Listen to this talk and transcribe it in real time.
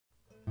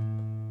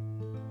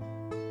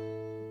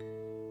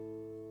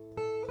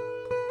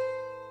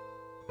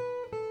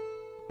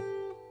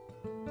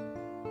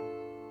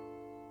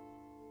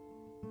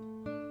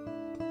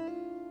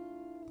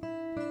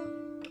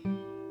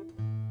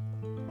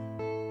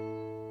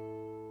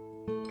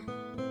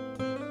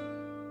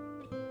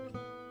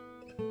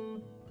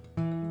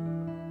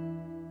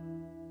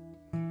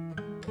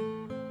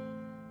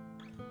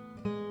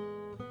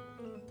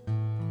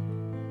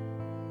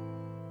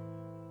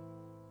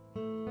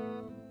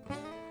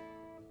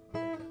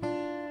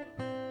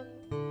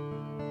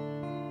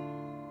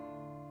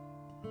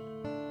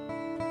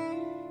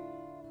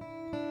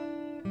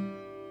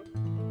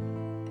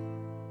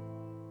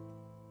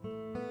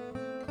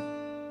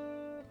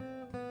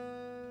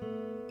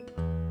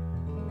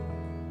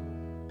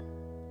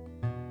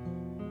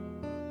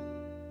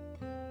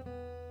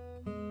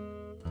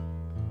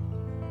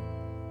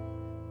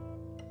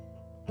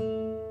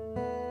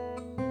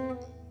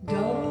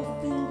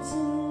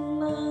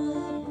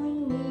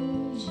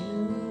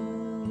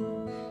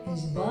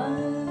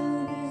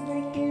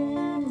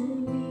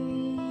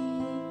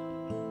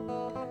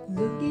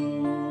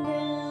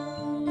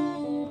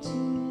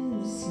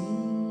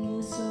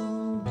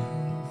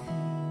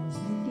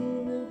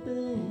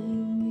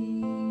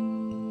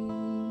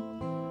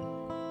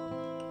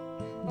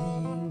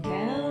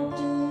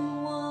encounter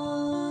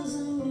was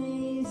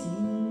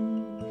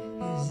amazing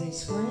as they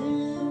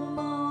swam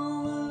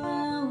all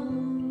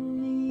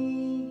around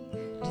me.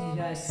 Did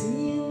I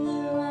see in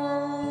their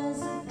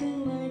eyes a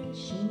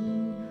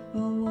connection,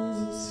 or was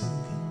it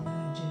something I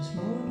just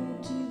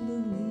wanted to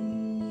believe?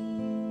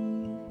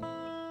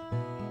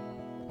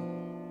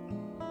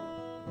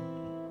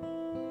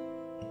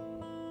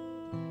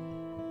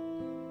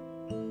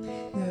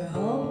 The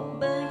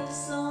humpback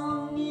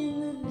song in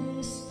the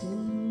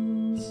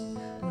distance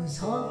was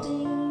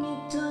haunting,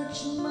 it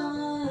touched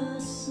my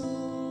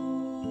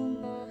soul.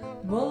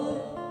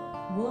 What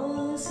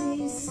was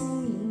he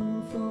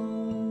singing for?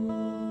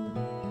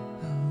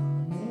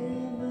 I'll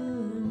never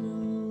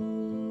know.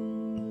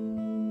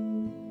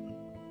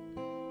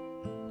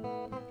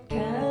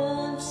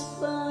 Calves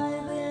by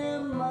their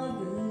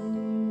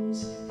mothers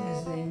as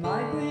they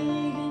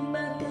migrated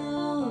back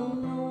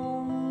home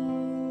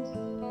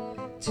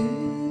to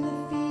the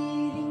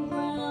feeding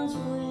grounds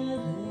where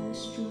their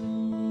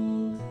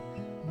strength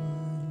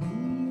would be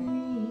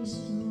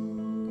restored.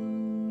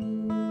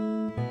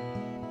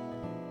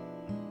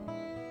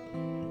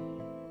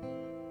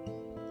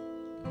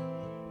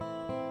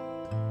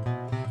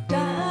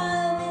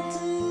 Dive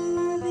into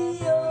the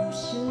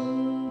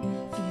ocean,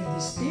 feel the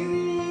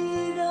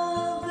spirit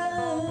of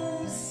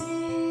the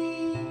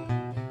sea.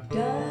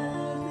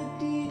 Dive the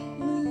deep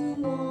blue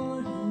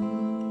water,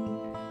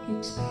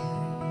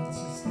 experience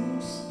its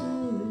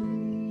mysteries.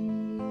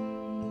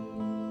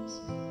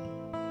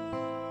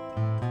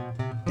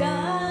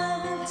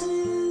 Dive into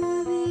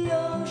the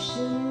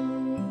ocean,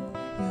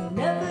 you'll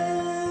never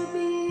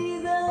be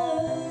the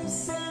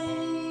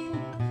same.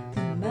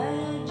 The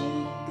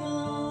magic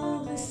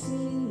of the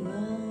sea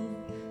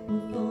life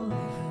will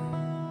forever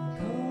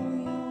call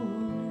your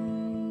name.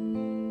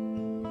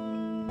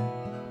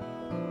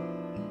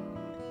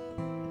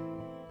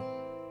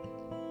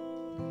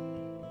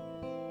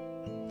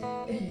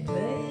 8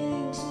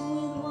 legs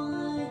with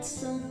white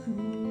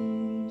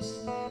suckers,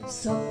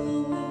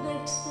 supple with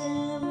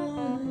dexterity.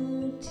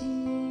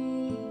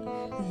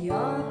 The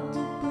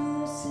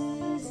octopus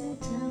is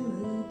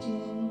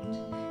intelligent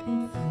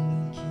and full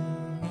of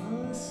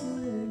curiosity.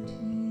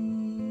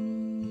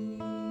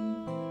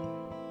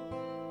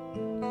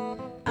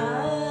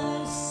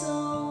 Eyes so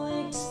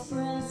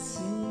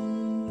expressive,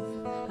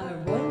 I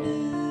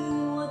wonder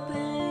what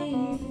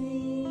they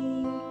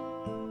think.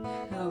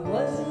 I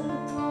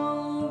wasn't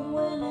wrong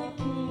when I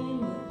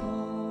came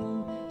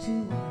upon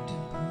 2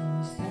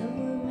 octopus that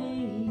were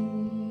mating.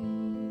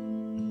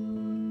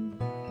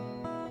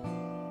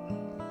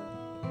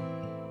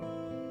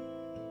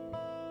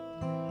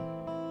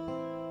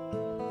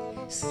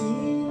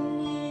 Skin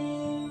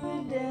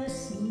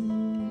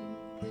iridescent,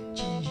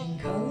 changing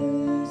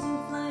colors and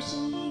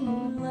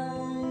flashing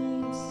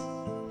lights.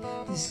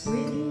 The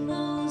squid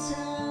knows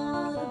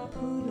how to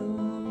put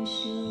on a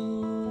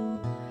show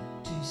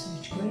to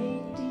such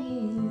great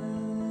delight.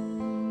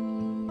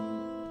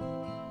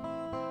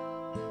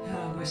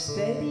 How we're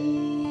steady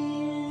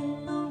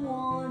in the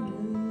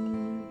water,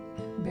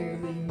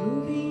 barely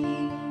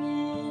moving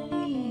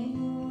anywhere.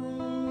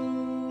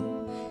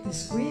 The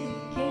squid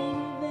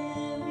came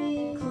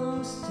very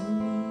close to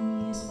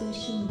me, a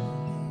special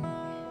moment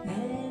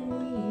that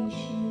we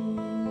shared.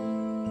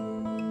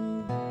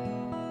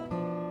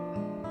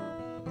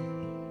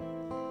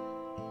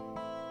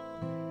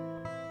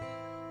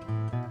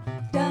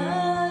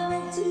 Dive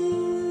into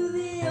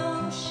the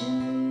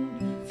ocean,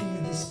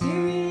 feel the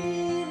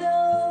spirit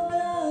of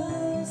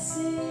the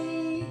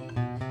sea.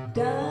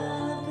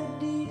 Dive the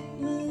deep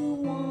blue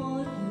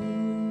water,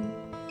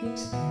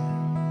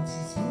 experience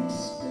its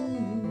mysteries.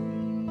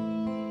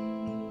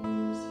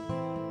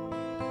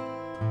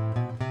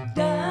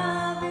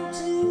 Dive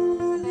into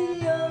the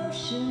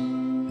ocean,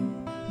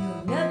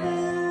 you'll never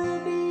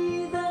be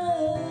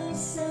the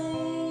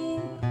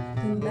same.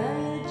 The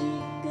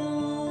magic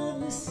of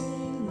the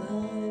sea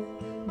life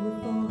will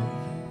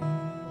forever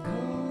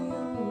call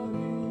your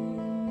name.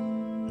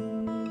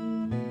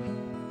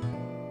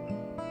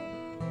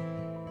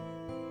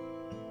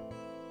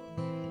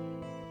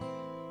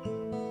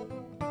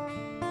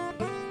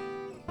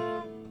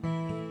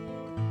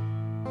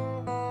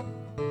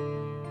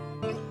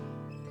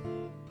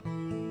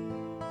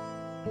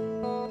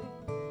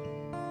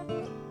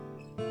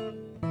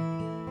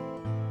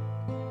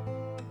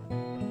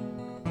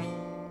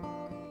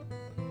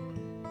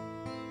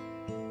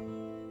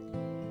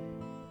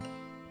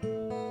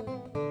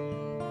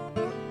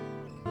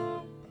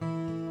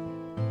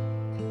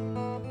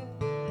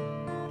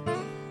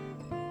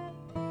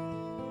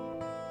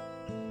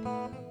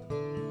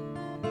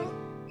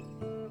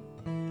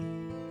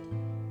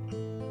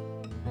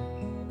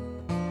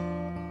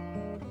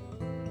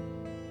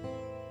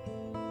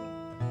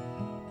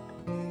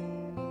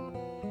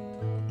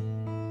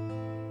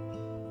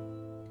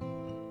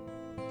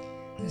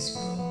 This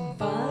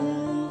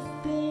profile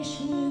fish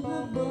with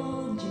a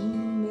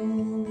bulging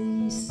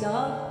belly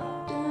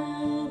stopped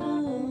at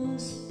a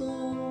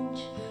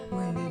sponge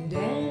when a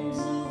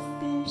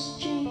damselfish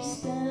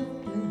chased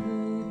after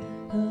her,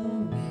 her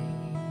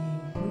mate.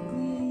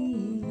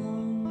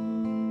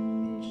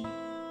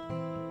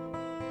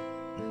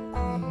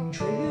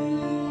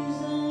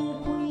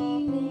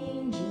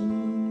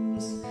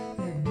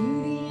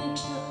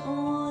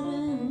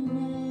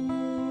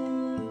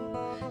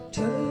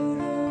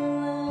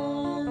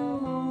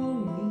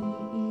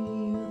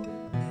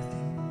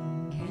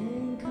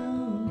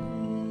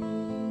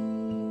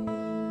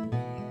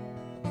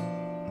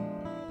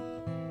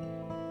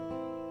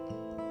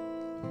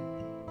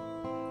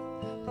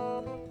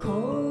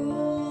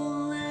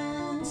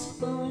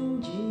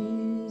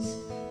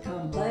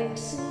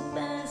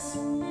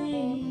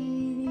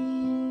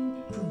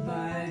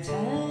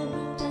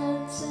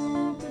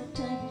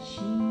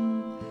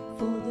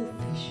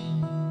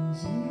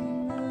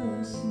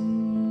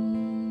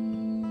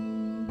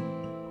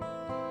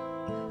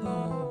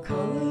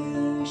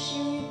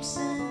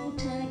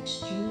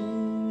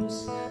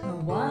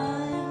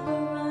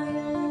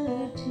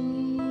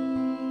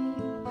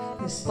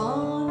 The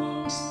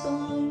spawning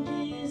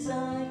sponges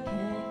are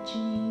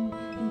catching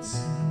and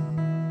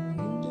swimming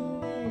into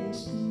their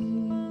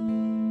stream.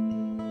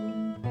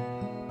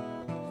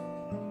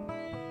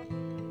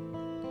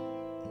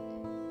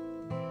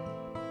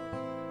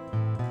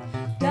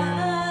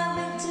 Dive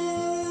into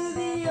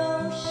the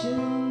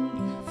ocean,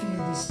 feel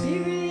the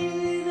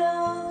spirit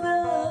of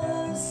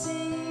the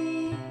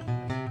sea.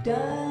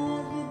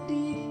 Dive the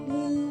deep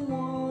blue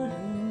water,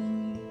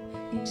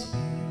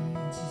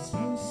 experience its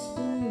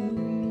mysteries.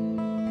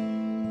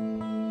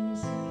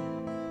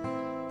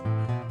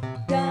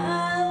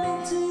 Dive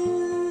into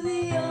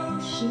the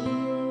ocean,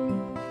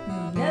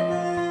 you'll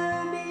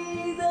never be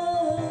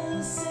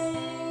the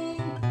same.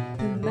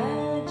 The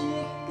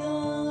magic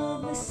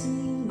of the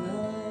sea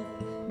life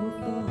will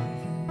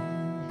forever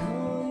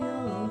call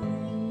your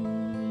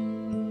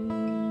name.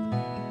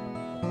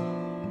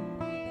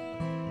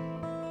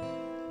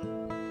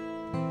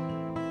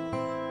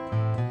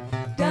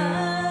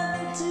 Dive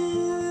into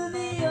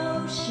the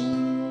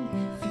ocean,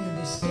 feel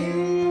the spirit